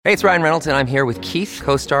Hey, it's Ryan Reynolds, and I'm here with Keith,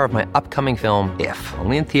 co-star of my upcoming film, If,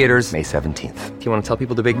 only in theaters May 17th. Do you want to tell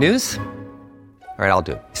people the big news? All right, I'll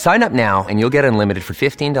do it. Sign up now and you'll get unlimited for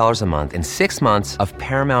 $15 a month and 6 months of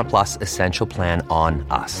Paramount Plus Essential Plan on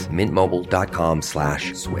us.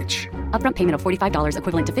 MintMobile.com/switch. Upfront payment of $45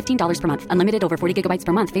 equivalent to $15 per month. Unlimited over 40 gigabytes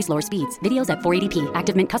per month. Face lower speeds. Videos at 480p.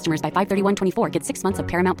 Active Mint customers by 531.24 get 6 months of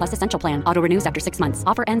Paramount Plus Essential Plan. Auto renews after 6 months.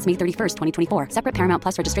 Offer ends May 31st, 2024. Separate Paramount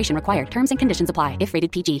Plus registration required. Terms and conditions apply if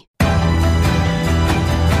rated PG.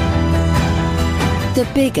 The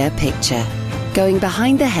bigger picture. Going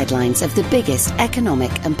behind the headlines of the biggest economic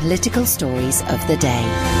and political stories of the day.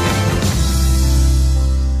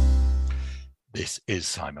 This is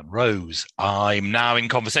Simon Rose. I'm now in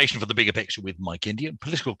conversation for The Bigger Picture with Mike Indian,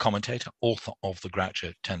 political commentator, author of the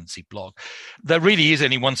Groucho Tendency blog. There really is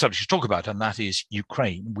only one subject to talk about, and that is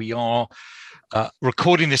Ukraine. We are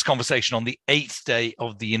recording this conversation on the 8th day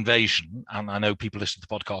of the invasion, and I know people listen to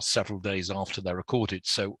the podcast several days after they're recorded,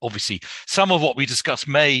 so obviously some of what we discuss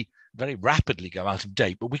may very rapidly go out of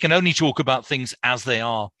date, but we can only talk about things as they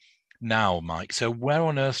are now, Mike. So where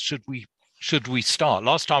on earth should we start?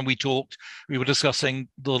 Last time we talked, we were discussing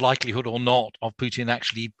the likelihood or not of Putin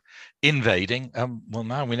actually invading. Well,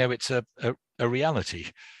 now we know it's a reality.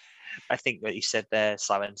 I think what you said there,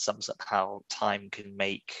 Simon, sums up how time can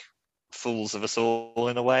make fools of us all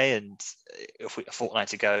in a way. And a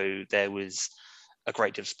fortnight ago, there was a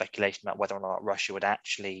great deal of speculation about whether or not Russia would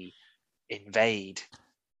actually invade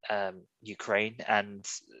Ukraine, and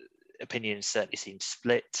opinions certainly seemed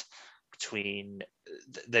split between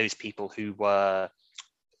those people who were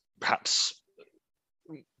perhaps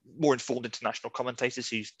more informed international commentators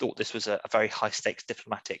who thought this was a very high-stakes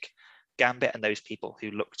diplomatic gambit, and those people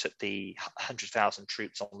who looked at the 100,000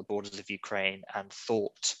 troops on the borders of Ukraine and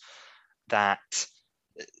thought that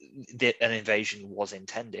an invasion was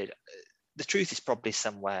intended. The truth is probably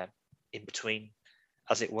somewhere in between,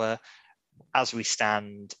 as it were. As we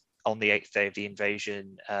stand on the 8th day of the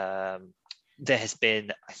invasion, there has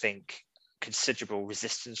been, I think, considerable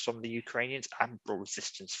resistance from the Ukrainians, ample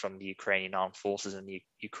resistance from the Ukrainian armed forces and the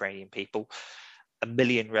Ukrainian people. 1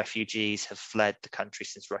 million refugees have fled the country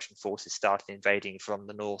since Russian forces started invading from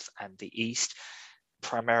the north and the east.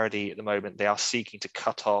 Primarily at the moment, they are seeking to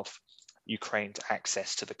cut off Ukraine's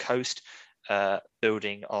access to the coast,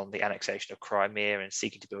 building on the annexation of Crimea and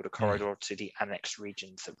seeking to build a corridor to the annexed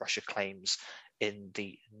regions that Russia claims in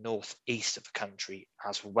the northeast of the country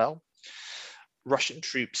as well. Russian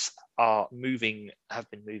troops have been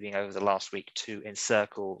moving over the last week to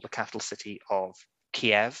encircle the capital city of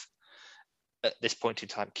Kiev. At this point in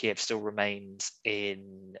time, Kiev still remains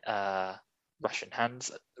in Russian hands.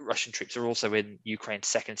 Russian troops are also in Ukraine's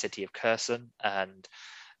second city of Kherson, and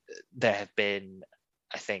there have been,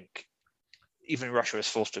 I think, even Russia is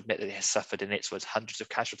forced to admit that it has suffered in its words hundreds of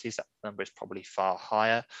casualties. That number is probably far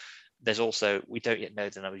higher. There's also, we don't yet know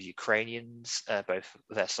the number of Ukrainians, both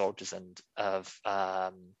their soldiers and of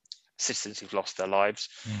citizens who've lost their lives.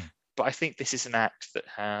 But I think this is an act that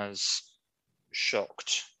has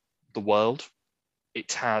shocked the world.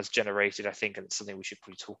 It has generated, I think, and it's something we should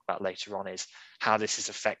probably talk about later on, is how this has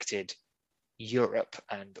affected Europe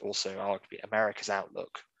and also arguably America's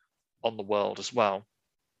outlook on the world as well.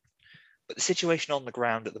 But the situation on the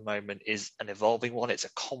ground at the moment is an evolving one. It's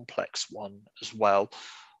a complex one as well.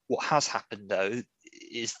 What has happened, though,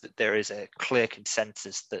 is that there is a clear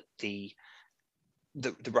consensus that the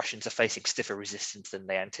Russians are facing stiffer resistance than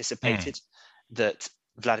they anticipated, that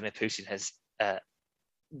Vladimir Putin has,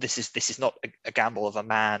 this is not a gamble of a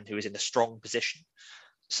man who is in a strong position,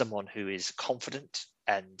 someone who is confident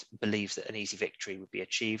and believes that an easy victory would be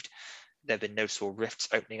achieved. There have been noticeable rifts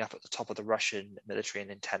opening up at the top of the Russian military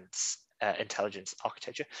and intelligence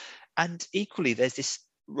architecture. And equally, there's this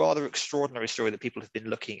rather extraordinary story that people have been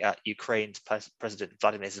looking at Ukraine's President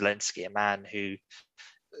Vladimir Zelensky, a man who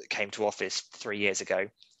came to office 3 years ago,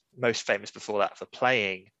 most famous before that for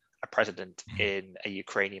playing a president in a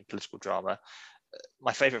Ukrainian political drama.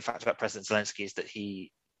 My favorite fact about President Zelensky is that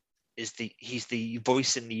he's the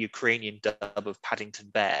voice in the Ukrainian dub of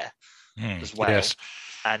Paddington Bear as well. Yes.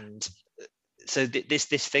 And so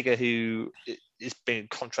this figure who is being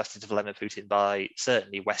contrasted to Vladimir Putin by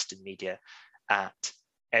certainly Western media at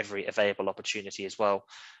every available opportunity as well.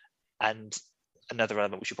 And another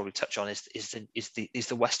element we should probably touch on is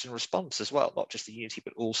the Western response as well, not just the unity,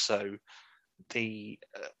 but also the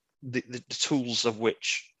tools of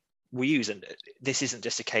which we use. And this isn't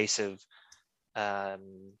just a case of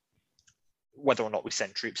whether or not we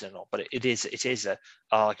send troops in or not, but it is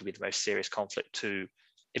arguably the most serious conflict to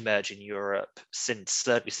emerge in Europe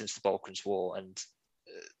certainly since the Balkans War, and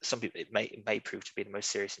some people it may prove to be the most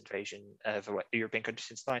serious invasion of a European country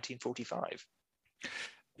since 1945.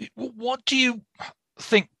 What do you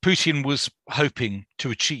think Putin was hoping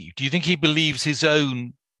to achieve? Do you think he believes his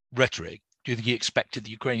own rhetoric? Do you think he expected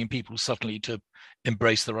the Ukrainian people suddenly to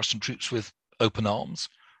embrace the Russian troops with open arms?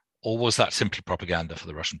 Or was that simply propaganda for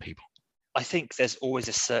the Russian people? I think there's always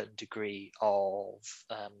a certain degree of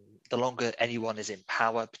the longer anyone is in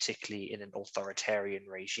power, particularly in an authoritarian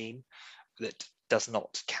regime that does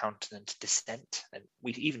not countenance dissent. And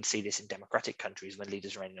we even see this in democratic countries when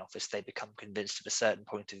leaders reign in office, they become convinced of a certain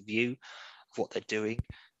point of view of what they're doing.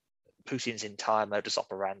 Putin's entire modus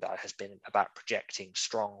operandi has been about projecting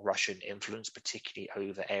strong Russian influence, particularly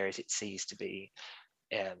over areas it sees to be.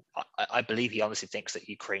 I believe he honestly thinks that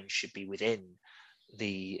Ukraine should be within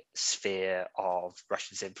the sphere of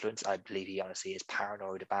Russia's influence. I believe he honestly is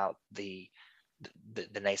paranoid about the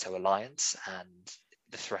NATO alliance and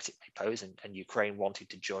the threat it may pose, and Ukraine wanting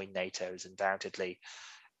to join NATO is undoubtedly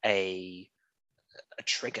a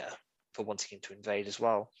trigger for wanting him to invade as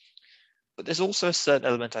well. But there's also a certain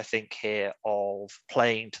element, I think, here of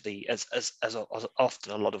playing to the, as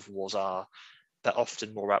often a lot of wars are, they're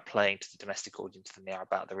often more about playing to the domestic audience than they are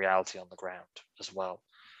about the reality on the ground as well.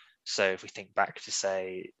 So if we think back to,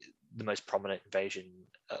 say, the most prominent invasion,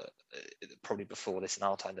 probably before this in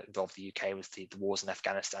our time, that involved the UK was the wars in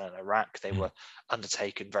Afghanistan and Iraq. They were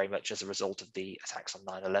undertaken very much as a result of the attacks on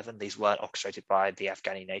 9/11. These weren't orchestrated by the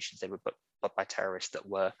Afghani nations, they were but by terrorists that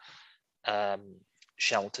were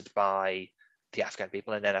sheltered by the Afghan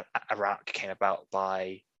people. And then Iraq came about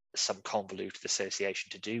by some convoluted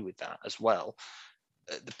association to do with that as well.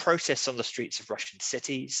 The protests on the streets of Russian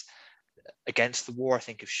cities against the war, I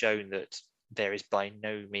think, have shown that there is by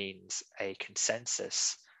no means a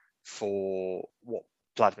consensus for what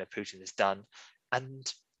Vladimir Putin has done.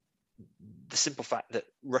 And the simple fact that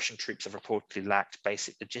Russian troops have reportedly lacked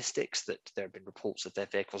basic logistics, that there have been reports of their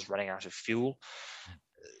vehicles running out of fuel,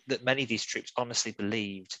 that many of these troops honestly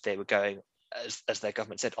believed they were going, as their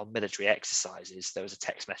government said, on military exercises. There was a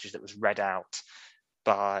text message that was read out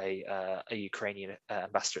by a Ukrainian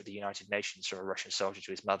ambassador at the United Nations from a Russian soldier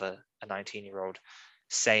to his mother, a 19-year-old,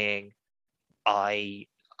 saying,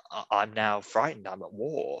 I'm now frightened, I'm at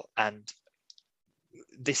war. And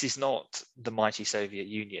this is not the mighty Soviet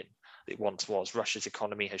Union it once was. Russia's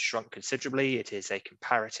economy has shrunk considerably. It is a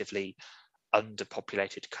comparatively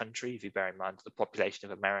underpopulated country. If you bear in mind that the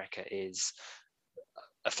population of America is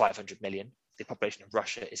 500 million, the population of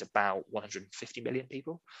Russia is about 150 million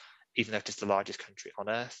people. Even though it is the largest country on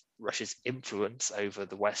earth, Russia's influence over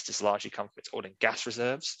the West has largely come from its oil and gas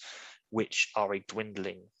reserves, which are a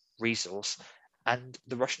dwindling resource. And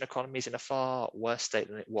the Russian economy is in a far worse state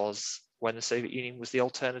than it was when the Soviet Union was the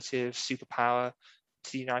alternative superpower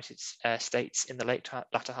to the United States in the latter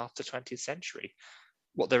half of the 20th century.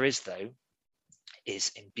 What there is, though,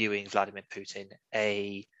 is imbuing Vladimir Putin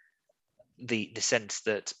the sense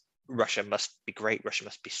that Russia must be great, Russia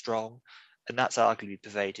must be strong. And that's arguably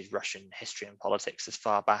pervaded Russian history and politics as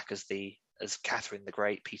far back as Catherine the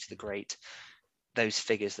Great, Peter the Great, those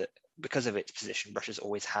figures that, because of its position, Russia's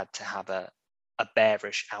always had to have a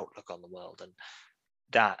bearish outlook on the world. And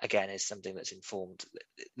that, again, is something that's informed.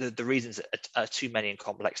 The reasons are too many and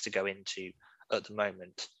complex to go into at the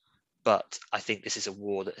moment. But I think this is a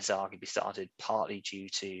war that has arguably started partly due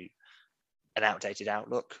to an outdated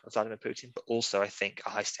outlook of Vladimir Putin, but also, I think, a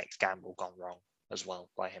high-stakes gamble gone wrong as well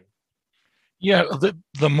by him. Yeah,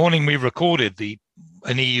 the morning we recorded,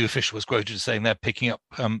 an EU official was quoted as saying they're picking up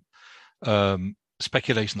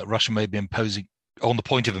speculation that Russia may be on the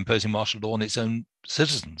point of imposing martial law on its own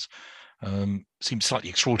citizens. Seems slightly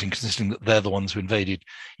extraordinary considering that they're the ones who invaded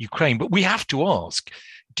Ukraine. But we have to ask,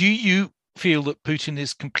 do you feel that Putin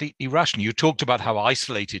is completely rational? You talked about how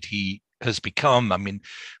isolated he has become. I mean,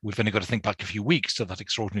 we've only got to think back a few weeks to that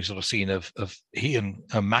extraordinary sort of scene of he and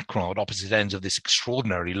Macron at opposite ends of this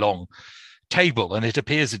extraordinarily long table, and it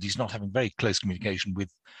appears that he's not having very close communication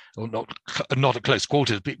with, or not at close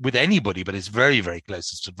quarters, but with anybody but his very, very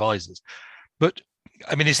closest advisors. But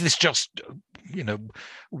I mean, is this just,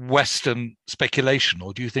 Western speculation,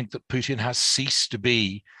 or do you think that Putin has ceased to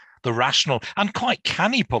be the rational and quite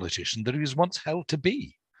canny politician that he was once held to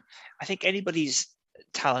be? I think anybody's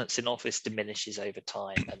talents in office diminishes over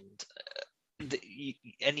time, and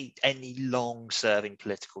any long-serving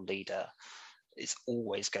political leader is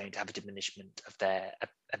always going to have a diminishment of their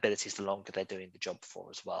abilities the longer they're doing the job for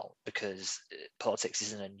as well, because politics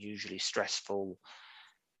is an unusually stressful.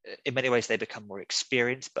 In many ways, they become more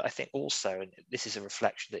experienced, but I think also, and this is a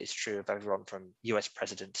reflection that is true of everyone from US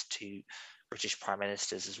presidents to British prime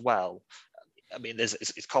ministers as well, I mean,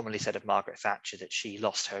 it's commonly said of Margaret Thatcher that she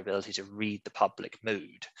lost her ability to read the public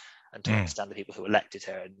mood and to understand the people who elected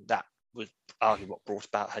her, and that was arguably what brought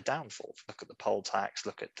about her downfall. Look at the poll tax,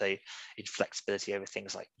 look at the inflexibility over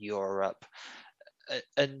things like Europe,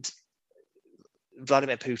 and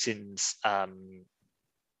Vladimir Putin's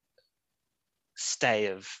stay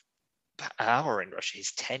of power in Russia,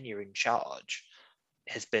 his tenure in charge,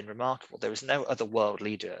 has been remarkable. There is no other world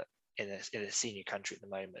leader in a senior country at the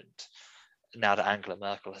moment, now that Angela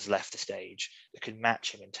Merkel has left the stage, that can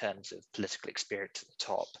match him in terms of political experience at the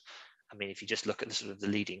top. I mean, if you just look at the sort of the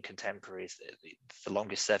leading contemporaries, the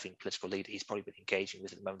longest serving political leader he's probably been engaging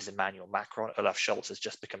with at the moment is Emmanuel Macron. Olaf Scholz has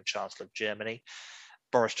just become Chancellor of Germany.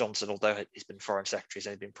 Boris Johnson, although he's been Foreign Secretary, has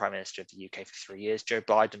only been Prime Minister of the UK for 3 years. Joe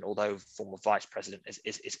Biden, although former Vice President,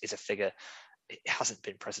 is a figure. It hasn't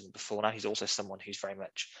been president before now. He's also someone who's very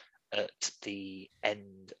much at the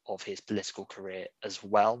end of his political career as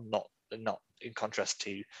well, not in contrast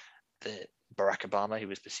to the Barack Obama, who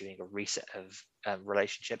was pursuing a reset of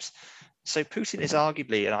relationships. So Putin is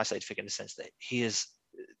arguably an isolated figure in the sense that he has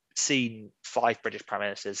seen 5 British prime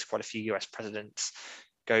ministers, quite a few US presidents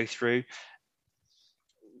go through.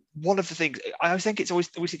 One of the things I think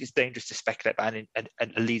it's dangerous to speculate about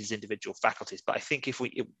a leader's individual faculties, but I think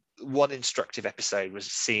one instructive episode was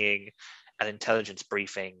seeing an intelligence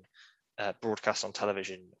briefing broadcast on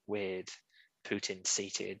television with Putin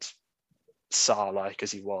seated, Tsar-like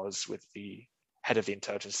as he was, with the head of the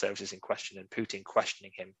intelligence services in question, and Putin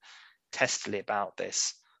questioning him testily about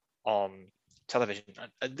this on television.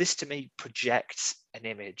 And this, to me, projects an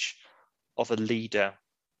image of a leader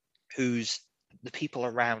who's the people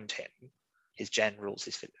around him, his generals,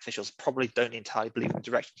 his officials, probably don't entirely believe in the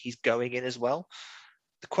direction he's going in as well.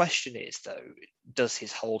 The question is, though, does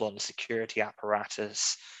his hold on the security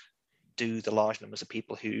apparatus, do the large numbers of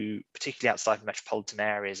people who, particularly outside the metropolitan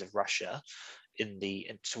areas of Russia, and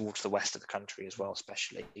towards the west of the country as well,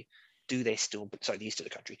 especially, the east of the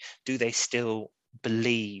country, do they still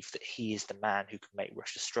believe that he is the man who can make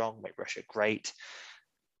Russia strong, make Russia great?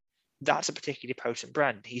 That's a particularly potent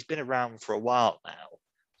brand. He's been around for a while now.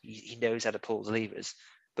 He knows how to pull the levers,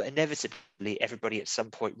 but inevitably everybody at some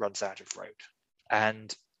point runs out of road.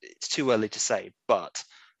 And it's too early to say, but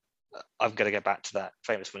I'm going to go back to that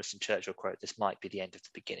famous Winston Churchill quote: "This might be the end of the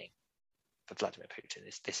beginning for Vladimir Putin."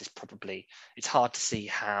 This is probably, it's hard to see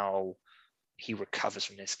how he recovers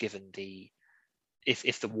from this, given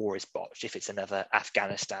if the war is botched, if it's another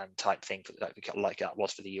Afghanistan type thing like that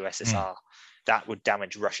was for the USSR, that would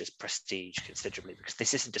damage Russia's prestige considerably, because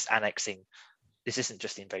this isn't just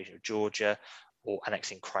the invasion of Georgia or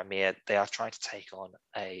annexing Crimea. They are trying to take on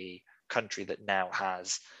a country that now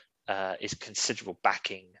has is considerable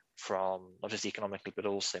backing from not just economically but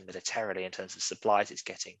also militarily in terms of supplies it's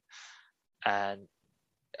getting. And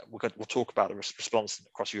we'll talk about the response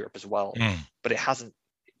across Europe as well. But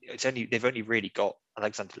they've only really got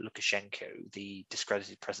Alexander Lukashenko, the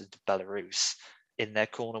discredited president of Belarus, in their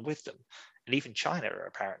corner with them. And even China are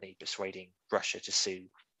apparently persuading Russia to sue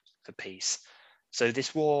for peace. So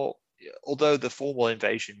this war, although the formal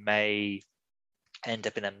invasion may end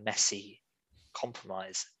up in a messy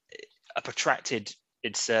compromise, a protracted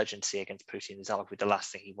insurgency against Putin is arguably the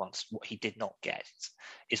last thing he wants. What he did not get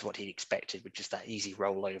is what he expected, which is that easy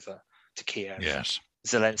rollover to Kiev. Yes.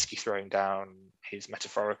 Zelensky throwing down his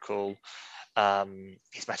metaphorical mantle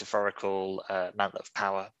of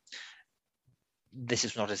power. This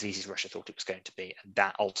is not as easy as Russia thought it was going to be, and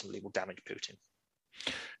that ultimately will damage Putin.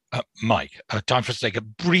 Mike, time for us to take a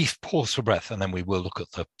brief pause for breath, and then we will look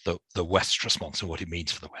at the West's response and what it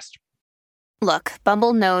means for the West. Look,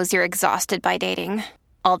 Bumble knows you're exhausted by dating.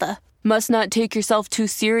 All the must not take yourself too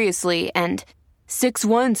seriously and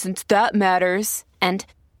 6'1" since that matters. And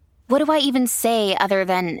what do I even say other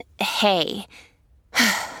than hey?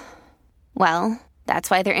 Well,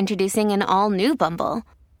 that's why they're introducing an all-new Bumble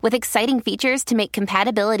with exciting features to make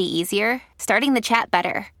compatibility easier, starting the chat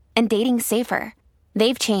better, and dating safer.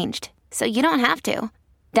 They've changed, so you don't have to.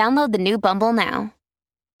 Download the new Bumble now.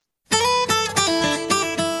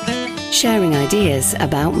 Sharing ideas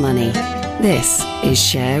about money. This is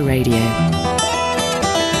Share Radio.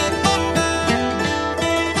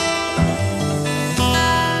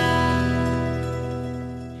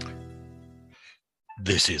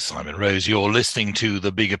 This is Simon Rose. You're listening to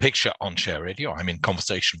The Bigger Picture on Share Radio. I'm in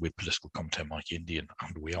conversation with political commentator Mike Indian,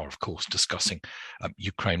 and we are, of course, discussing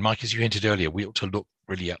Ukraine. Mike, as you hinted earlier, we ought to look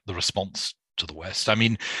really at the response to the West. I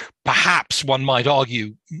mean, perhaps one might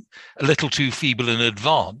argue a little too feeble in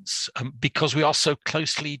advance, because we are so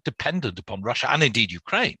closely dependent upon Russia and indeed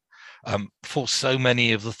Ukraine for so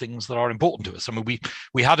many of the things that are important to us. I mean,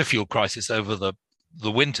 we had a fuel crisis over the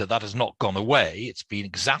the winter, that has not gone away. It's been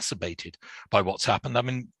exacerbated by what's happened. I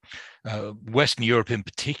mean, Western Europe in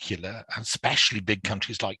particular, and especially big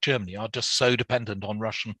countries like Germany, are just so dependent on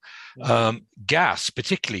Russian gas,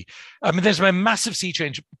 particularly. I mean, there's been a massive sea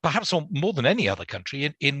change, perhaps more than any other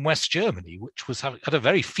country, in West Germany, which had a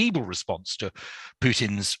very feeble response to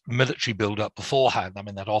Putin's military build-up beforehand. I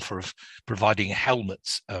mean, that offer of providing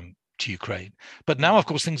helmets to Ukraine. But now, of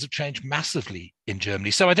course, things have changed massively in Germany.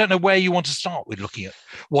 So I don't know where you want to start with looking at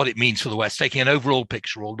what it means for the West, taking an overall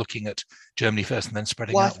picture, or looking at Germany first and then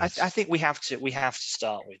spreading out. I think we have to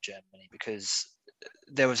start with Germany, because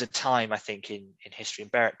there was a time, I think, in history,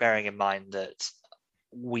 and bearing in mind that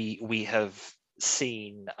we have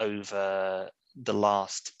seen over the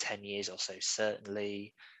last 10 years or so,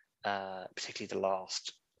 certainly, particularly the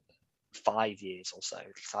last 5 years or so,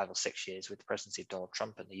 5 or 6 years, with the presidency of Donald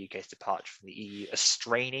Trump and the UK's departure from the EU, a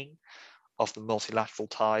straining of the multilateral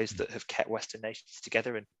ties that have kept Western nations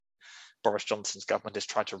together. And Boris Johnson's government has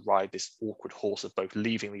tried to ride this awkward horse of both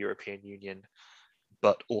leaving the European Union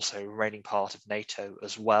but also remaining part of NATO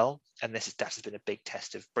as well. And that has been a big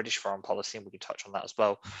test of British foreign policy, and we can touch on that as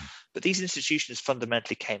well. But these institutions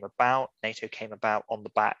fundamentally came about, NATO came about on the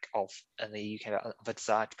back of, and the EU came out of a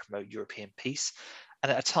desire to promote European peace.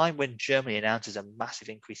 And at a time when Germany announces a massive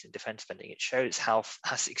increase in defence spending, it shows how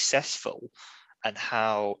successful and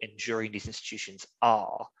how enduring these institutions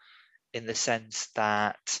are, in the sense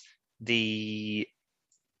that the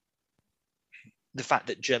fact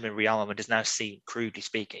that German rearmament is now seen, crudely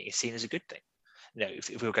speaking, is seen as a good thing. You know, if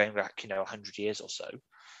we were going back, 100 years or so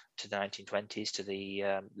to the 1920s, to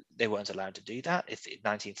they weren't allowed to do that. If in the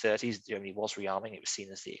 1930s Germany was rearming, it was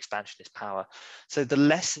seen as the expansionist power. So the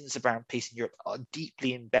lessons around peace in Europe are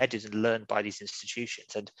deeply embedded and learned by these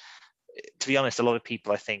institutions. And to be honest, a lot of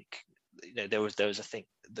people, I think, there was a thing,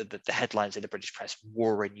 the headlines in the British press,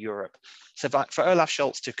 war in Europe. So for Olaf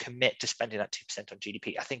Scholz to commit to spending that 2% on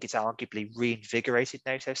GDP, I think it's arguably reinvigorated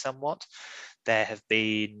NATO somewhat. There have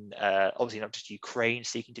been obviously not just Ukraine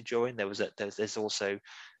seeking to join. There's also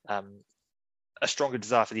a stronger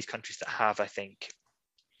desire for these countries that have, I think,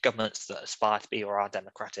 governments that aspire to be or are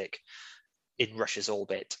democratic in Russia's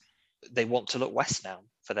orbit. They want to look west now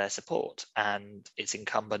for their support, and it's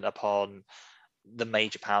incumbent upon the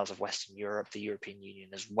major powers of Western Europe, the European Union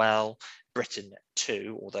as well, Britain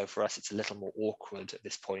too, although for us it's a little more awkward at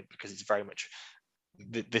this point, because it's very much,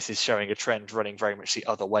 this is showing a trend running very much the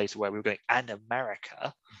other way to where we were going, and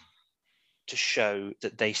America, to show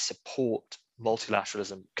that they support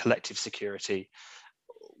multilateralism, collective security.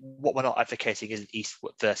 What we're not advocating is an East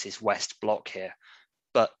versus West bloc here.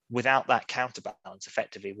 But without that counterbalance,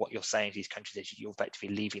 effectively, what you're saying to these countries is you're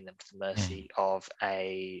effectively leaving them to the mercy of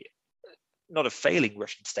not a failing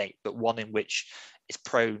Russian state, but one in which is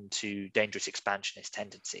prone to dangerous expansionist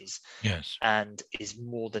tendencies. Yes, and is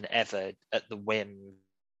more than ever at the whims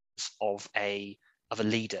of a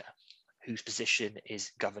leader whose position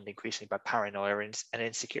is governed increasingly by paranoia and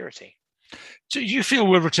insecurity. So you feel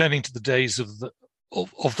we're returning to the days of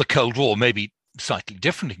the Cold War, maybe slightly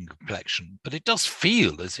different in complexion, but it does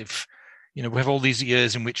feel as if, we have all these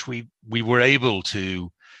years in which we were able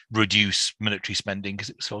to reduce military spending because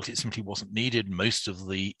it was felt it simply wasn't needed. Most of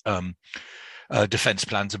the defense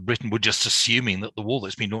plans of Britain were just assuming that the war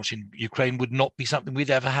that's been launched in Ukraine would not be something we'd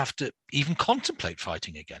ever have to even contemplate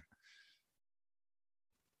fighting again.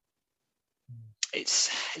 It's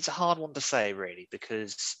a hard one to say, really,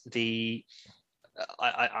 because a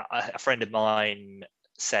friend of mine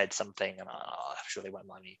said something, and I'm sure they won't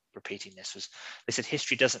mind me repeating this, they said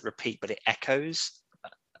history doesn't repeat, but it echoes.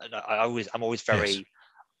 And I'm always very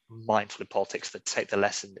mindful in politics that take the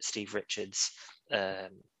lesson that Steve Richards, the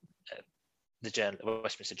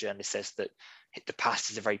Westminster journalist, says that the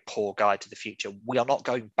past is a very poor guide to the future. We are not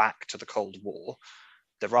going back to the Cold War.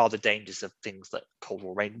 There are the dangers of things that Cold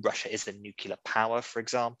War reign. Russia is a nuclear power, for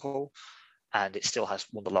example, and it still has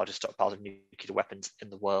one of the largest stockpiles of nuclear weapons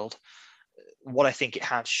in the world. What I think it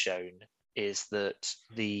has shown is that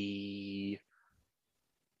the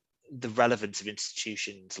relevance of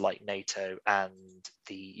institutions like NATO and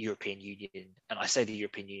the European Union, and I say the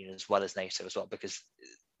European Union as well as NATO as well, because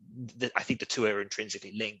I think the two are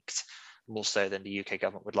intrinsically linked, more so than the UK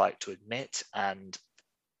government would like to admit. And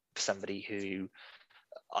for somebody who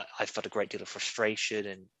I felt a great deal of frustration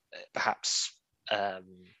and perhaps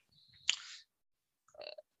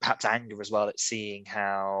anger as well at seeing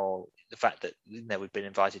how the fact that we've been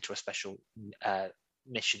invited to a special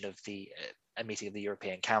mission of a meeting of the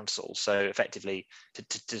European Council, so effectively to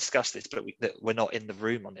discuss this, but we're not in the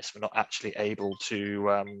room on this. We're not actually able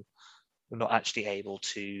to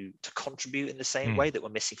contribute in the same way that we're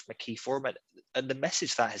missing from a key forum. And the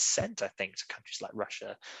message that has sent, I think, to countries like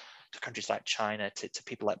Russia, to countries like China, to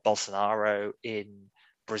people like Bolsonaro in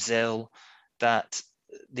Brazil, that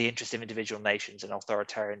the interest of individual nations and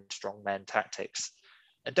authoritarian strongmen tactics.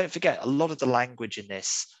 And don't forget, a lot of the language in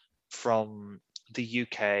this from the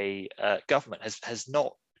UK government has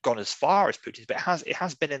not gone as far as Putin's, but it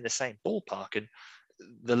has been in the same ballpark. And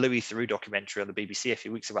the Louis Theroux documentary on the BBC a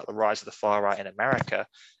few weeks about the rise of the far right in America,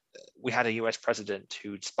 we had a US president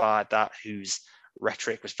who inspired that, whose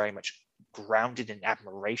rhetoric was very much grounded in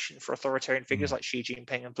admiration for authoritarian figures like Xi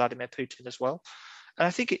Jinping and Vladimir Putin as well. And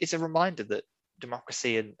I think it's a reminder that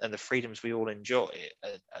democracy and the freedoms we all enjoy,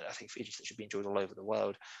 and I think freedoms that should be enjoyed all over the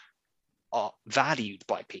world, are valued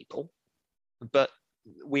by people, but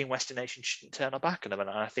we in Western nations shouldn't turn our back on them. And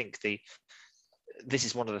I think this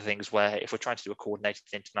is one of the things where, if we're trying to do a coordinated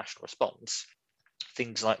international response,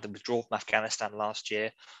 things like the withdrawal from Afghanistan last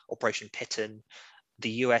year, Operation Piton, the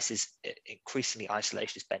US is increasingly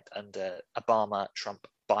isolationist bent under Obama, Trump,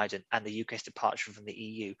 Biden, and the UK's departure from the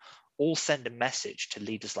EU, all send a message to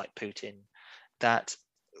leaders like Putin that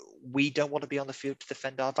we don't want to be on the field to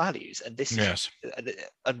defend our values. And this is,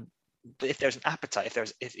 but if there's an appetite,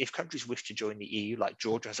 if countries wish to join the EU, like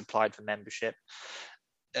Georgia has applied for membership,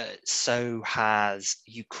 so has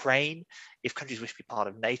Ukraine. If countries wish to be part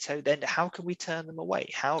of NATO, then how can we turn them away?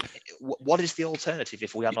 What is the alternative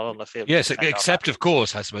if we are not on the field? Yes, except of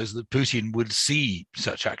course, I suppose that Putin would see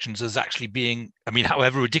such actions as actually being, I mean,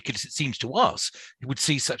 however ridiculous it seems to us, he would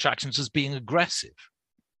see such actions as being aggressive.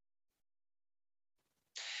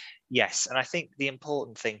 Yes, and I think the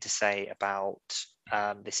important thing to say about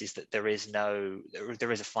this is that there is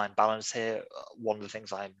a fine balance here. One of the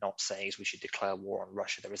things I'm not saying is we should declare war on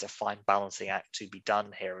Russia. There is a fine balancing act to be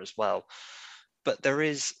done here as well. But there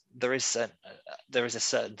is a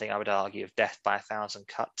certain thing, I would argue, of death by 1,000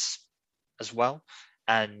 cuts as well.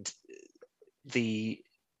 And there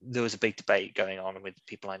was a big debate going on with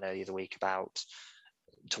people I know the other week about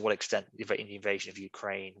to what extent the invasion of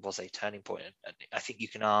Ukraine was a turning point. And I think you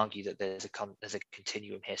can argue that there's a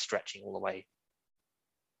continuum here stretching all the way,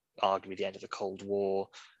 arguably the end of the Cold War,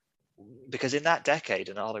 because in that decade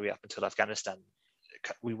and all the way up until Afghanistan,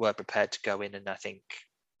 we were prepared to go in and, I think,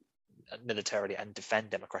 militarily and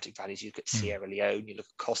defend democratic values. You look at Sierra Leone, you look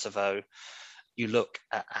at Kosovo, you look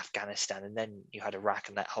at Afghanistan, and then you had Iraq,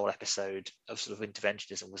 and that whole episode of sort of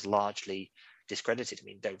interventionism was largely discredited. I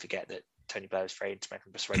mean, don't forget that Tony Blair was afraid to make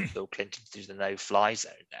and persuade Bill Clinton to do the no-fly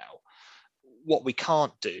zone now. What we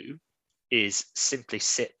can't do is simply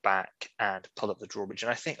sit back and pull up the drawbridge.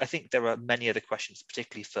 And I think there are many other questions,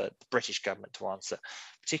 particularly for the British government to answer,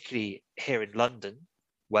 particularly here in London,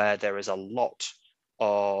 where there is a lot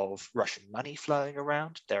of Russian money flowing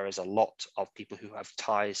around. There is a lot of people who have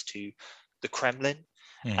ties to the Kremlin,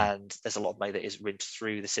 and there's a lot of money that is rinsed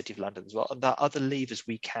through the City of London as well. And there are other levers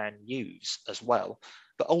we can use as well.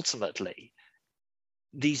 But ultimately,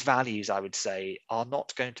 these values, I would say, are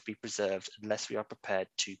not going to be preserved unless we are prepared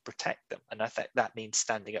to protect them. And I think that means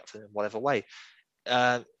standing up for them in whatever way.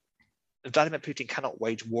 Vladimir Putin cannot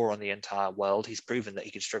wage war on the entire world. He's proven that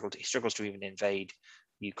he struggles to even invade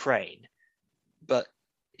Ukraine. But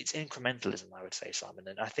it's incrementalism, I would say, Simon.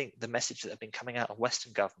 And I think the message that have been coming out of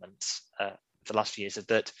Western governments for the last few years is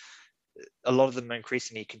that a lot of them are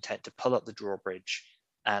increasingly content to pull up the drawbridge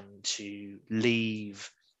and to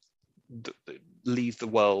leave the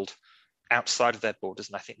world outside of their borders.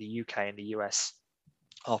 And I think the UK and the US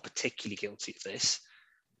are particularly guilty of this,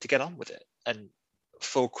 to get on with it. And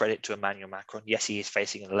full credit to Emmanuel Macron. Yes, he is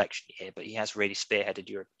facing an election year, but he has really spearheaded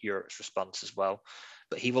Europe's response as well.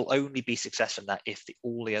 But he will only be successful in that if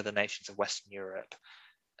all the other nations of Western Europe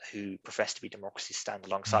who profess to be democracies stand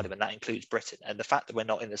alongside him, and that includes Britain. And the fact that we're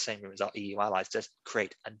not in the same room as our EU allies does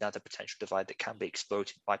create another potential divide that can be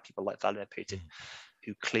exploited by people like Vladimir Putin,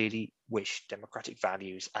 who clearly wish democratic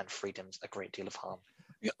values and freedoms a great deal of harm.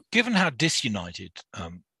 Given how disunited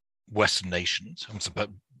Western nations,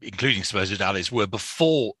 including supposed allies, were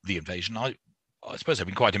before the invasion, I suppose I've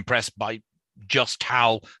been quite impressed by just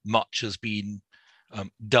how much has been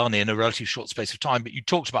done in a relatively short space of time. But you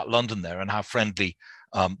talked about London there and how friendly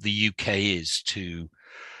the UK is to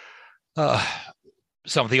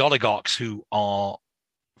some of the oligarchs who are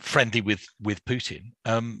friendly with Putin.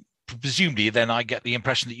 Presumably, then I get the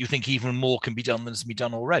impression that you think even more can be done than has been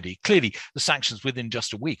done already. Clearly, the sanctions within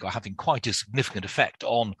just a week are having quite a significant effect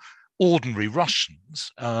on ordinary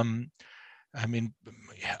Russians. I mean,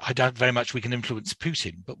 I doubt very much we can influence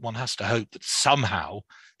Putin, but one has to hope that somehow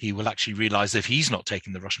he will actually realize that if he's not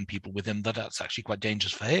taking the Russian people with him, that that's actually quite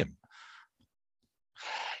dangerous for him.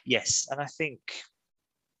 Yes, and I think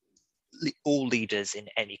all leaders in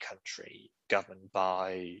any country governed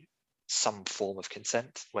by some form of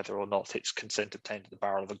consent, whether or not it's consent obtained at the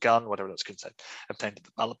barrel of a gun, whether it's consent obtained at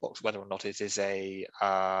the ballot box, whether or not it is a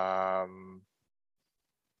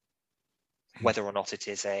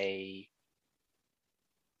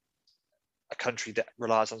country that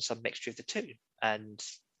relies on some mixture of the two. And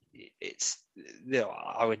it's,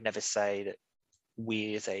 I would never say that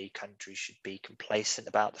we as a country should be complacent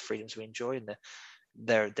about the freedoms we enjoy. And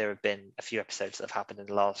there have been a few episodes that have happened in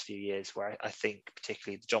the last few years where I think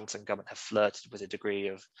particularly the Johnson government have flirted with a degree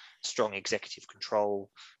of strong executive control.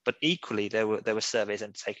 But equally, there were surveys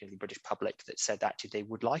undertaken of the British public that said actually they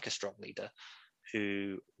would like a strong leader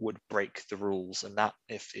who would break the rules. And that,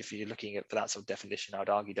 if you're looking at for that sort of definition, I would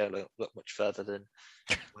argue don't look much further than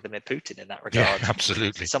Vladimir Putin in that regard. Yeah,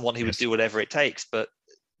 absolutely. Someone who would do whatever it takes. But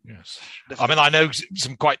yes, I mean, I know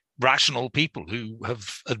some quite rational people who have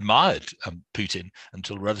admired Putin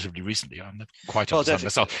until relatively recently. I'm quite upset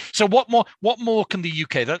myself. So what more can the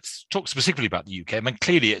UK? Let's talk specifically about the UK. I mean,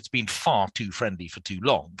 clearly it's been far too friendly for too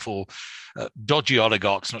long for dodgy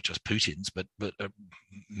oligarchs, not just Putin's, but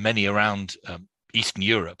many around Eastern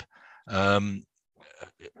Europe, letting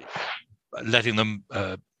them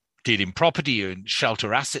deal in property and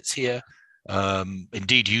shelter assets here.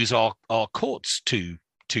 Indeed, use our courts too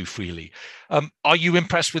freely. Are you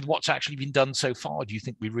impressed with what's actually been done so far? Do you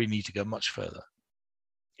think we really need to go much further?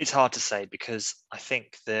 It's hard to say, because I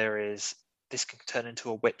think this can turn into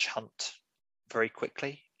a witch hunt very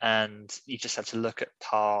quickly, and you just have to look at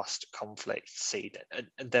past conflicts to see that.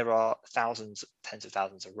 And there are tens of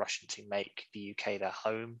thousands of Russians who make the UK their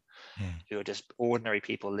home, who are just ordinary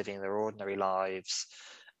people living their ordinary lives.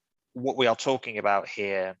 What we are talking about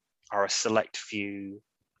here are a select few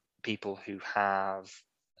people who have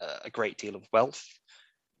a great deal of wealth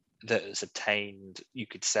that is obtained, you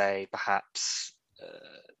could say, perhaps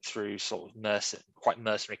through sort of quite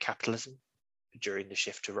mercenary capitalism during the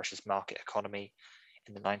shift to Russia's market economy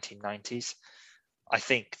in the 1990s. I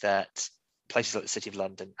think that places like the City of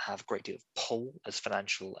London have a great deal of pull as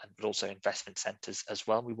financial but also investment centres as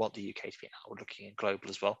well. We want the UK to be outward-looking and global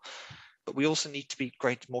as well. But we also need to be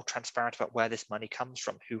more transparent about where this money comes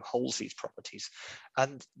from, who holds these properties.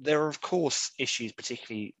 And there are, of course, issues,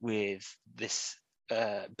 particularly with this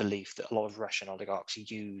belief that a lot of Russian oligarchs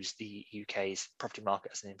use the UK's property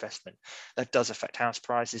market as an investment. That does affect house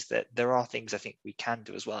prices. That there are things I think we can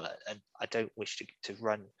do as well. And I don't wish to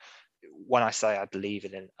run, when I say I believe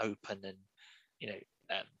in an open and,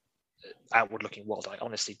 outward-looking world, I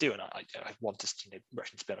honestly do, and I want us,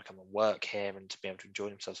 Russians to be able to come and work here and to be able to enjoy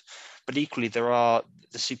themselves. But equally, there are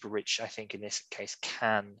the super rich. I think in this case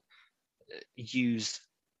can use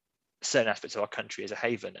certain aspects of our country as a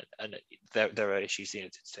haven, and there are issues.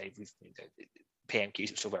 Today we've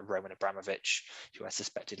PMQs talk about Roman Abramovich, who has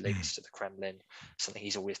suspected links to the Kremlin, something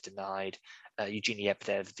he's always denied. Eugene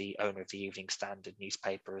Lebedev, the owner of the Evening Standard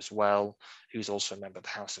newspaper as well, who's also a member of the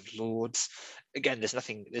House of Lords. Again, there's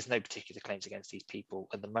no particular claims against these people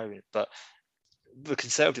at the moment, but the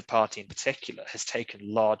Conservative Party in particular has taken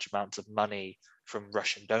large amounts of money from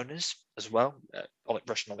Russian donors as well,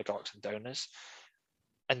 Russian oligarchs and donors.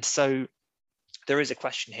 And so there is a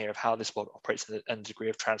question here of how this world operates in a degree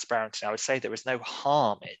of transparency. I would say there is no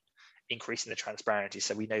harm in increasing the transparency,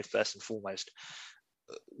 so we know first and foremost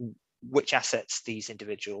which assets these few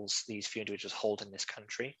individuals hold in this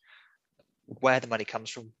country, where the money comes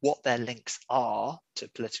from, what their links are to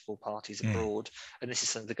political parties abroad. And this is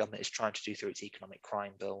something the government is trying to do through its economic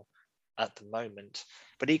crime bill at the moment.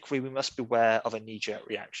 But equally, we must be aware of a knee-jerk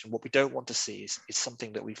reaction. What we don't want to see is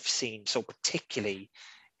something that we've seen so particularly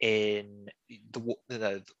in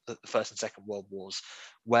the First and Second World Wars,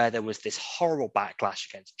 where there was this horrible backlash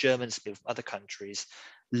against Germans, people from other countries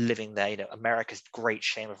living there. America's great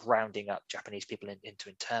shame of rounding up Japanese people into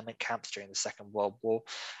internment camps during the Second World War.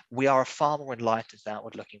 We are a far more enlightened and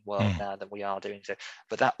outward-looking world now than we are doing so.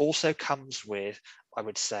 But that also comes with, I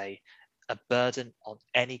would say, a burden on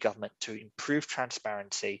any government to improve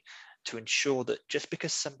transparency, to ensure that just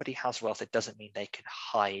because somebody has wealth, it doesn't mean they can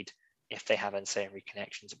hide if they have unsavory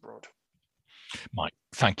connections abroad. Mike,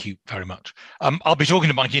 thank you very much. I'll be talking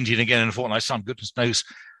to Mike Indian again in a fortnight's time. Goodness knows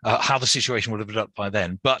how the situation would have developed by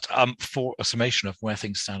then. But for a summation of where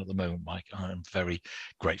things stand at the moment, Mike, I'm very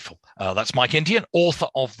grateful. That's Mike Indian, author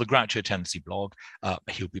of the Groucho Tendency blog.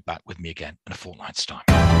 He'll be back with me again in a fortnight's time.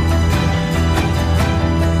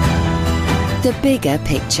 The Bigger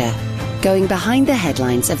Picture, going behind the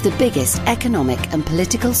headlines of the biggest economic and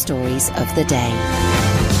political stories of the day.